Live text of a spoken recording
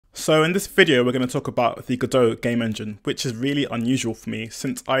So in this video, we're going to talk about the Godot game engine, which is really unusual for me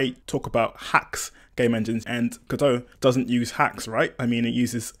since I talk about Haxe game engines and Godot doesn't use Haxe, right? I mean, it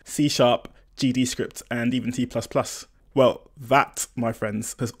uses C#, GD script, and even C++. Well, that, my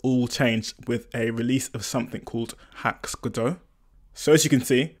friends, has all changed with a release of something called HaxeGodot. So as you can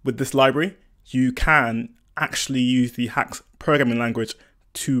see, with this library, you can actually use the Haxe programming language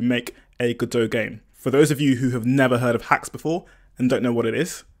to make a Godot game. For those of you who have never heard of Haxe before and don't know what it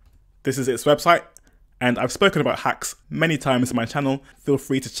is, this is its website, and I've spoken about Haxe many times on my channel. Feel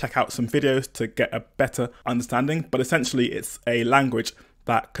free to check out some videos to get a better understanding, but essentially it's a language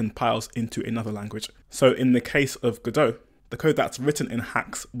that compiles into another language. So in the case of Godot, the code that's written in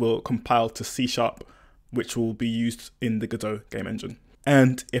Haxe will compile to C#, which will be used in the Godot game engine.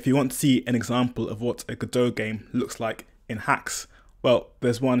 And if you want to see an example of what a Godot game looks like in Haxe, well,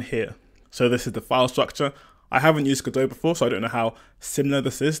 there's one here. So this is the file structure. I haven't used Godot before, so I don't know how similar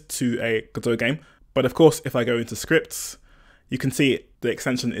this is to a Godot game. But of course, if I go into scripts, you can see the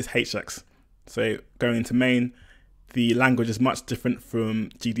extension is HX. So going into main, the language is much different from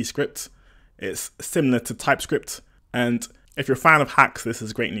GD script. It's similar to TypeScript. And if you're a fan of Haxe, this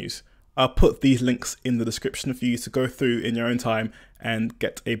is great news. I'll put these links in the description for you to go through in your own time and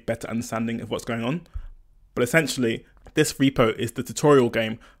get a better understanding of what's going on. But essentially, this repo is the tutorial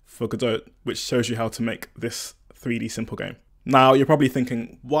game for Godot, which shows you how to make this 3D simple game. Now, you're probably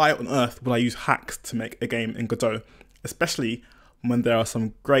thinking, why on earth would I use Haxe to make a game in Godot? Especially when there are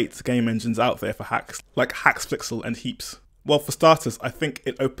some great game engines out there for Haxe, like HaxePixel and Heaps. Well, for starters, I think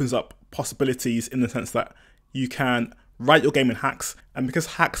it opens up possibilities in the sense that you can write your game in Haxe, and because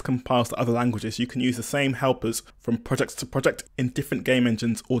Haxe compiles to other languages, you can use the same helpers from project to project in different game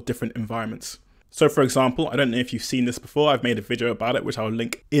engines or different environments. So for example, I don't know if you've seen this before, I've made a video about it, which I'll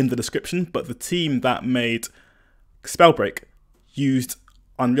link in the description, but the team that made Spellbreak used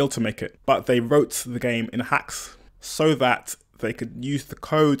Unreal to make it, but they wrote the game in Haxe so that they could use the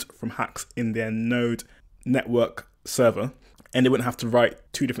code from Haxe in their node network server, and they wouldn't have to write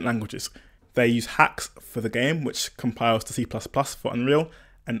two different languages. They use Haxe for the game, which compiles to C++ for Unreal,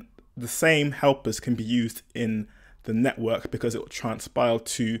 and the same helpers can be used in the network because it will transpile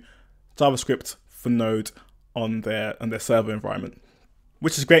to JavaScript for Node on their server environment,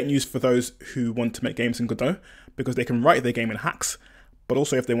 which is great news for those who want to make games in Godot because they can write their game in Haxe, but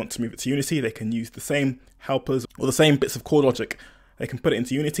also if they want to move it to Unity, they can use the same helpers or the same bits of core logic. They can put it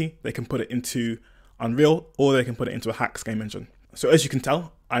into Unity, they can put it into Unreal, or they can put it into a Haxe game engine. So as you can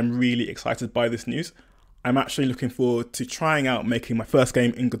tell, I'm really excited by this news. I'm actually looking forward to trying out making my first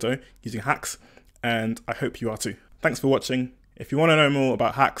game in Godot using Haxe, and I hope you are too. Thanks for watching. If you want to know more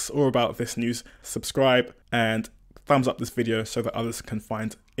about Haxe or about this news, subscribe and thumbs up this video so that others can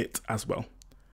find it as well.